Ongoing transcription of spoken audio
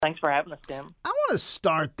Thanks for having us, Tim. I want to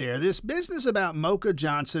start there. This business about Mocha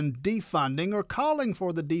Johnson defunding or calling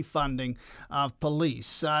for the defunding of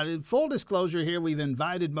police. Full disclosure here, we've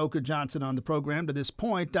invited Mocha Johnson on the program. To this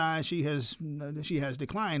point, she has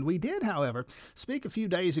declined. We did, however, speak a few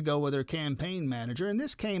days ago with her campaign manager, and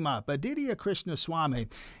this came up. Aditya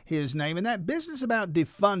Krishnaswamy, his name, and that business about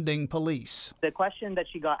defunding police. The question that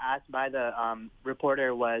she got asked by the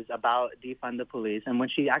reporter was about defund the police. And when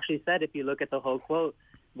she actually said, if you look at the whole quote,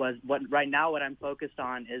 was what I'm focused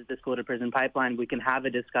on is the school to prison pipeline. We can have a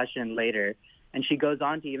discussion later. And she goes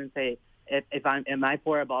on to even say, am I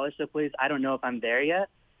for abolish the police? I don't know if I'm there yet.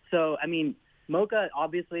 So, I mean, Mocha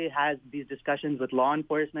obviously has these discussions with law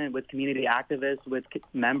enforcement, with community activists, with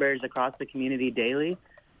members across the community daily.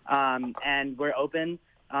 And we're open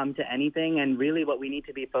to anything. And really what we need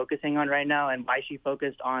to be focusing on right now, and why she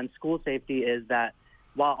focused on school safety, is that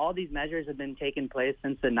while all these measures have been taking place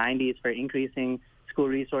since the 90s for increasing school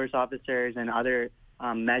resource officers and other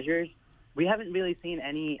measures, we haven't really seen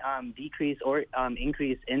any decrease or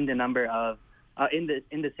increase in the number of in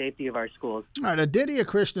the safety of our schools. All right, Aditya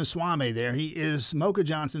Krishnaswamy there. He is Mocha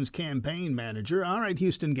Johnson's campaign manager. All right,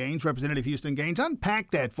 Houston Gaines, Representative Houston Gaines,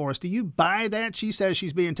 unpack that for us. Do you buy that? She says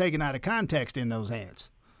she's being taken out of context in those ads.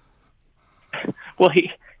 Well,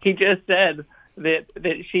 he just said that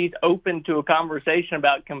she's open to a conversation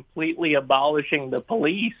about completely abolishing the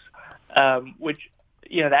police, which,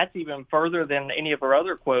 you know, that's even further than any of her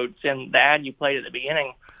other quotes in the ad you played at the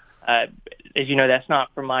beginning. As you know, that's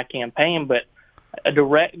not from my campaign, but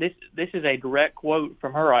this is a direct quote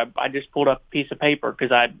from her. I just pulled up a piece of paper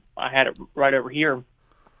because I had it right over here.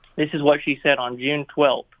 This is what she said on June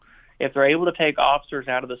 12th. If they're able to take officers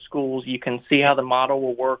out of the schools, you can see how the model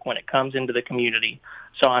will work when it comes into the community.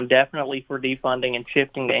 So I'm definitely for defunding and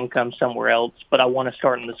shifting the income somewhere else, but I want to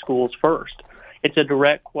start in the schools first. It's a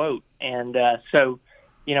direct quote. And so,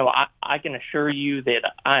 you know, I can assure you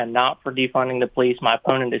that I am not for defunding the police. My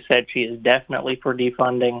opponent has said she is definitely for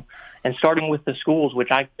defunding and starting with the schools, which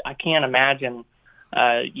I can't imagine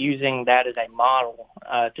using that as a model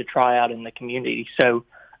to try out in the community. So,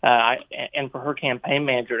 and for her campaign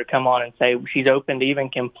manager to come on and say she's open to even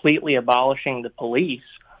completely abolishing the police,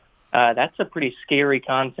 that's a pretty scary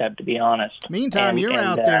concept, to be honest. Meantime, you're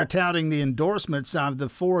out there touting the endorsements of the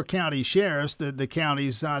 4 county sheriffs, the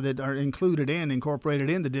counties that are incorporated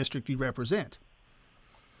in the district you represent.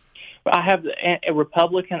 I have a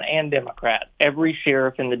Republican and Democrat. Every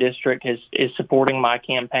sheriff in the district is supporting my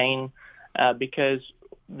campaign because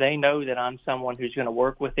they know that I'm someone who's going to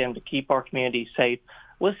work with them to keep our community safe.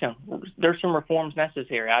 Listen, there's some reforms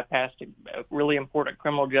necessary. I passed a really important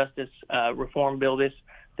criminal justice reform bill this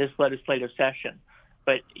legislative session.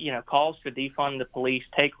 But, you know, calls to defund the police,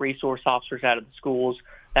 take resource officers out of the schools,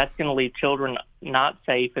 that's going to leave children not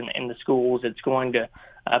safe in the schools. It's going to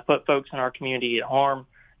put folks in our community at harm.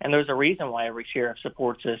 And there's a reason why every sheriff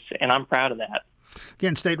supports us, and I'm proud of that.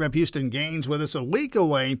 Again, State Rep Houston Gaines with us a week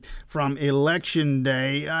away from Election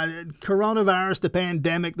Day. Coronavirus, the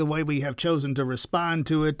pandemic, the way we have chosen to respond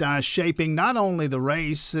to it, shaping not only the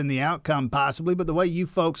race and the outcome possibly, but the way you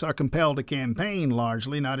folks are compelled to campaign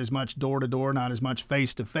largely, not as much door-to-door, not as much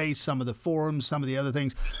face-to-face, some of the forums, some of the other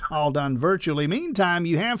things all done virtually. Meantime,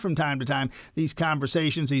 you have from time to time these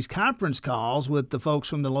conversations, these conference calls with the folks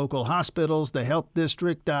from the local hospitals, the health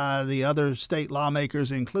district, the other state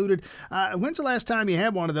lawmakers included. When's the last time you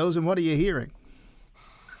had one of those, and what are you hearing?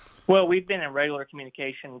 Well, we've been in regular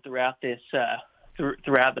communication throughout this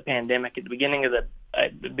throughout the pandemic. At the beginning of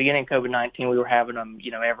COVID-19, we were having them, you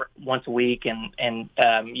know, once a week, and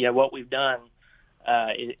you know, what we've done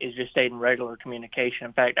is just stayed in regular communication.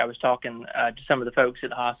 In fact, I was talking to some of the folks at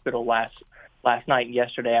the hospital last night and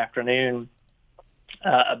yesterday afternoon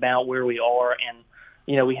about where we are, and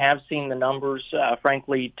you know, we have seen the numbers,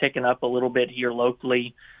 frankly, ticking up a little bit here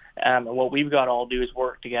locally. And what we've got to all do is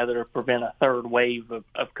work together to prevent a third wave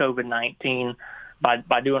of COVID-19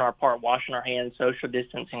 by doing our part, washing our hands, social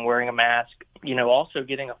distancing, wearing a mask, you know, also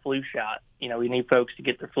getting a flu shot. You know, we need folks to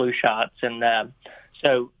get their flu shots. And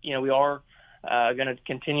so, you know, we are going to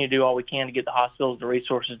continue to do all we can to get the hospitals the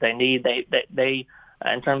resources they need. They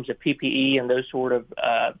in terms of PPE and those sort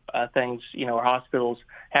of things, you know, our hospitals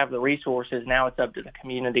have the resources. Now it's up to the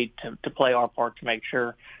community to play our part to make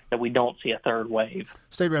sure that we don't see a third wave.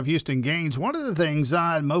 State Rep Houston Gaines, one of the things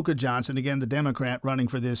Mocha Johnson, again, the Democrat running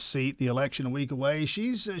for this seat, the election a week away,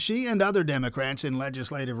 she and other Democrats in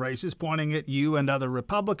legislative races pointing at you and other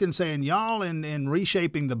Republicans saying y'all in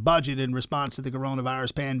reshaping the budget in response to the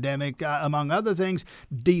coronavirus pandemic, among other things,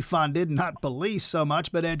 defunded not police so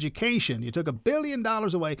much, but education. You took $1 billion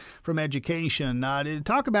away from education.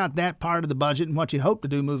 Talk about that part of the budget and what you hope to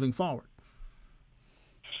do moving forward.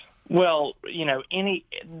 Well,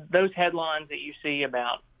 those headlines that you see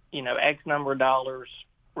about, X number of dollars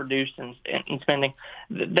reduced in spending,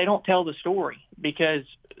 they don't tell the story because,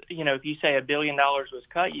 if you say $1 billion was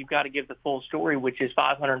cut, you've got to give the full story, which is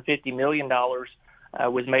 $550 million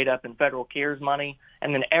was made up in federal CARES money.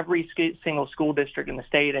 And then every single school district in the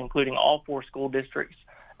state, including all 4 school districts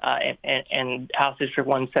and House District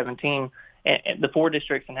 117, and the 4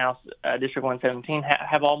 districts in House District 117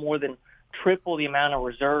 have all more than triple the amount of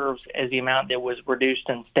reserves as the amount that was reduced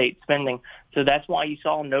in state spending. So that's why you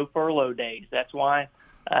saw no furlough days. That's why,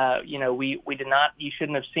 we did not, you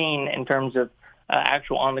shouldn't have seen in terms of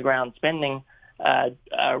actual on-the-ground spending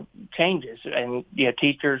changes. And,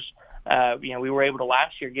 teachers, we were able to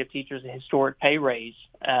last year give teachers a historic pay raise.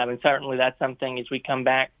 And certainly that's something as we come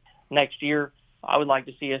back next year, I would like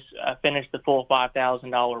to see us finish the full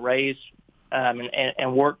 $5,000 raise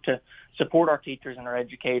and work to support our teachers and our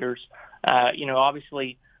educators.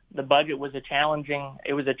 Obviously the budget was a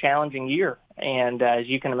challenging year. And as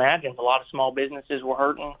you can imagine, a lot of small businesses were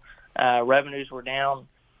hurting. Revenues were down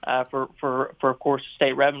for of course,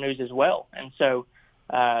 state revenues as well. And so,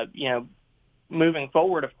 moving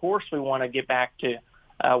forward, of course, we want to get back to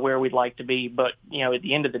where we'd like to be. But, at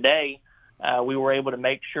the end of the day, we were able to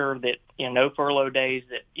make sure that, no furlough days,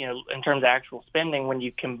 that, in terms of actual spending, when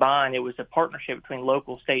you combine, it was a partnership between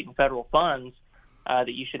local, state, and federal funds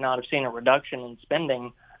that you should not have seen a reduction in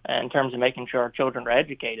spending in terms of making sure our children are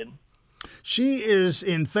educated. She is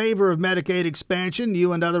in favor of Medicaid expansion.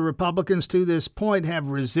 You and other Republicans to this point have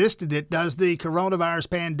resisted it. Does the coronavirus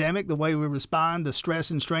pandemic, the way we respond, the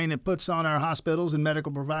stress and strain it puts on our hospitals and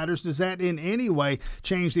medical providers, does that in any way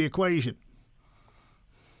change the equation?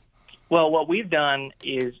 Well, what we've done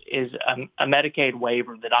is a Medicaid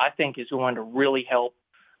waiver that I think is going to really help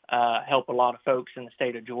a lot of folks in the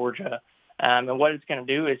state of Georgia. And what it's going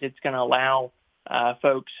to do is it's going to allow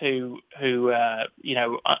folks who under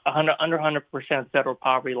 100% of the federal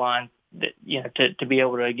poverty line that to be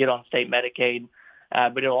able to get on state Medicaid,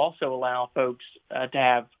 but it'll also allow folks to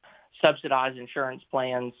have subsidized insurance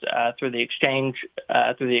plans through the exchange,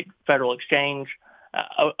 through the federal exchange,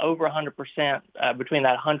 over 100%, between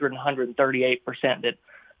that 100 and 138%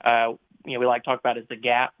 that we like to talk about as the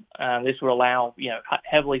gap. This will allow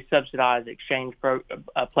heavily subsidized exchange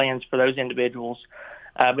plans for those individuals.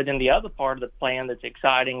 But then the other part of the plan that's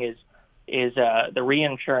exciting is the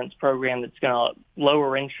reinsurance program that's going to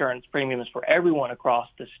lower insurance premiums for everyone across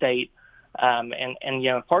the state. And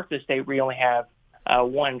parts of the state we only have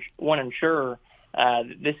one insurer.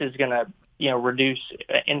 This is going to reduce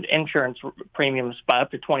insurance premiums by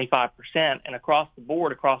up to 25%, and across the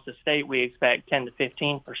board, across the state, we expect 10 to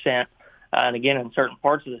 15%, and again in certain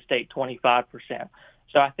parts of the state, 25%.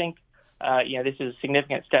 So I think this is a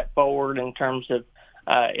significant step forward in terms of.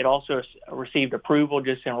 It also received approval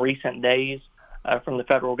just in recent days from the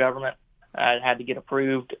federal government. It had to get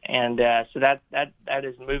approved, and so that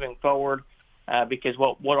is moving forward because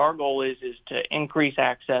what our goal is to increase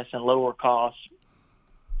access and lower costs,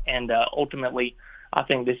 and ultimately, I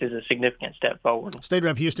think this is a significant step forward. State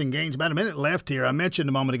Rep Houston Gaines, about a minute left here. I mentioned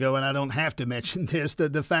a moment ago, and I don't have to mention this,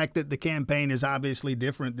 the fact that the campaign is obviously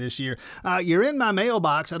different this year. You're in my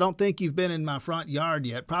mailbox. I don't think you've been in my front yard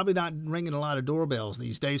yet. Probably not ringing a lot of doorbells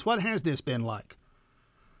these days. What has this been like?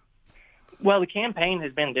 Well, the campaign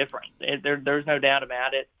has been different. There's no doubt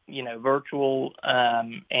about it. Virtual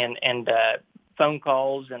and phone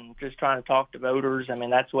calls and just trying to talk to voters. I mean,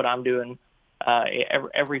 that's what I'm doing.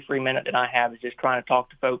 Every free minute that I have is just trying to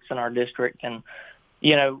talk to folks in our district. And,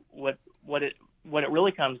 what it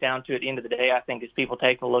really comes down to at the end of the day, I think, is people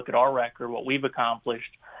taking a look at our record, what we've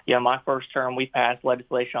accomplished. My first term, we passed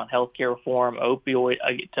legislation on health care reform,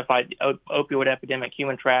 to fight the opioid epidemic,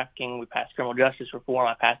 human trafficking. We passed criminal justice reform.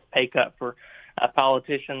 I passed a pay cut for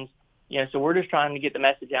politicians. So we're just trying to get the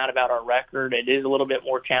message out about our record. It is a little bit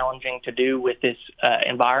more challenging to do with this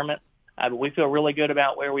environment. But we feel really good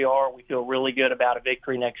about where we are. We feel really good about a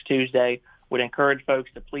victory next Tuesday. Would encourage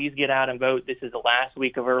folks to please get out and vote. This is the last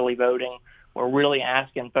week of early voting. We're really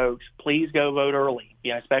asking folks, please go vote early,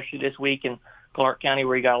 especially this week in Clark County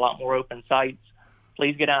where you got a lot more open sites.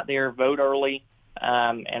 Please get out there, vote early.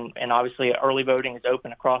 And obviously early voting is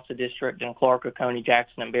open across the district in Clark, Oconee,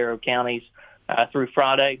 Jackson, and Barrow counties through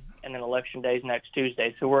Friday, and then election day is next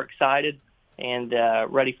Tuesday. So we're excited and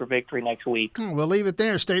ready for victory next week. We'll leave it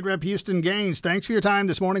there. State Rep Houston Gaines, thanks for your time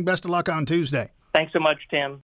this morning. Best of luck on Tuesday. Thanks so much, Tim.